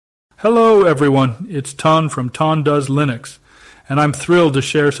Hello everyone, it's Ton from Ton Does Linux, and I'm thrilled to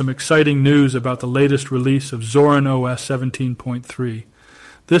share some exciting news about the latest release of Zorin OS 17.3.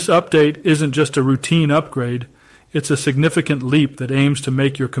 This update isn't just a routine upgrade, it's a significant leap that aims to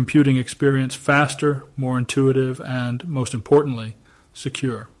make your computing experience faster, more intuitive, and, most importantly,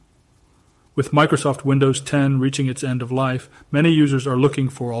 secure. With Microsoft Windows 10 reaching its end of life, many users are looking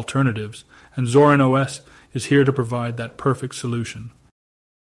for alternatives, and Zorin OS is here to provide that perfect solution.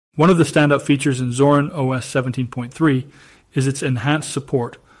 One of the standout features in Zorin OS 17.3 is its enhanced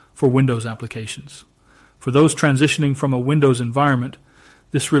support for Windows applications. For those transitioning from a Windows environment,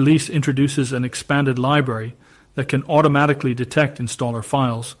 this release introduces an expanded library that can automatically detect installer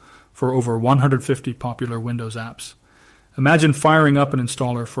files for over 150 popular Windows apps. Imagine firing up an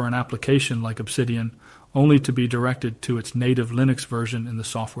installer for an application like Obsidian, only to be directed to its native Linux version in the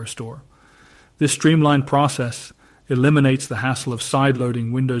software store. This streamlined process eliminates the hassle of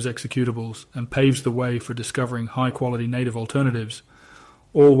side-loading Windows executables and paves the way for discovering high-quality native alternatives,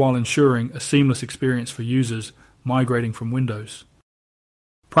 all while ensuring a seamless experience for users migrating from Windows.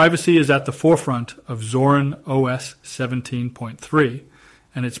 Privacy is at the forefront of Zorin OS 17.3,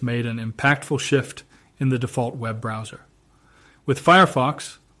 and it's made an impactful shift in the default web browser. With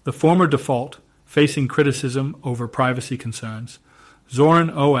Firefox, the former default, facing criticism over privacy concerns,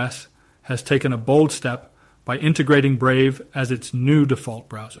 Zorin OS has taken a bold step by integrating Brave as its new default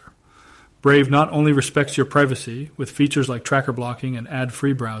browser. Brave not only respects your privacy with features like tracker blocking and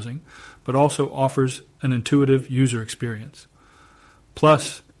ad-free browsing, but also offers an intuitive user experience.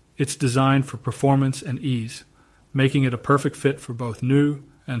 Plus, it's designed for performance and ease, making it a perfect fit for both new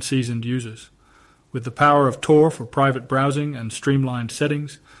and seasoned users. With the power of Tor for private browsing and streamlined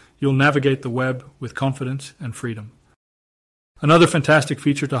settings, you'll navigate the web with confidence and freedom. Another fantastic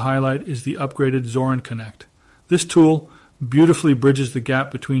feature to highlight is the upgraded Zorin Connect. This tool beautifully bridges the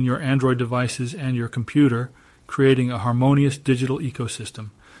gap between your Android devices and your computer, creating a harmonious digital ecosystem.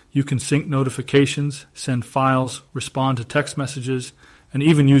 You can sync notifications, send files, respond to text messages, and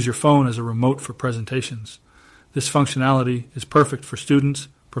even use your phone as a remote for presentations. This functionality is perfect for students,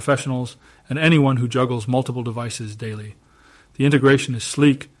 professionals, and anyone who juggles multiple devices daily. The integration is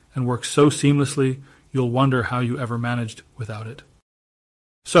sleek and works so seamlessly, you'll wonder how you ever managed without it.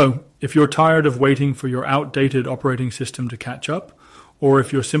 So, if you're tired of waiting for your outdated operating system to catch up, or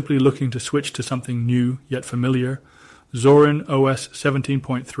if you're simply looking to switch to something new yet familiar, Zorin OS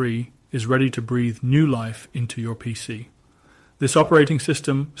 17.3 is ready to breathe new life into your PC. This operating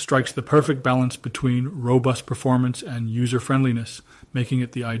system strikes the perfect balance between robust performance and user-friendliness, making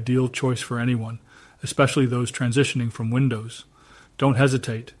it the ideal choice for anyone, especially those transitioning from Windows. Don't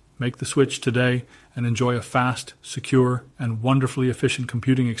hesitate. Make the switch today and enjoy a fast, secure, and wonderfully efficient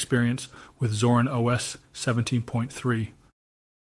computing experience with Zorin OS 17.3.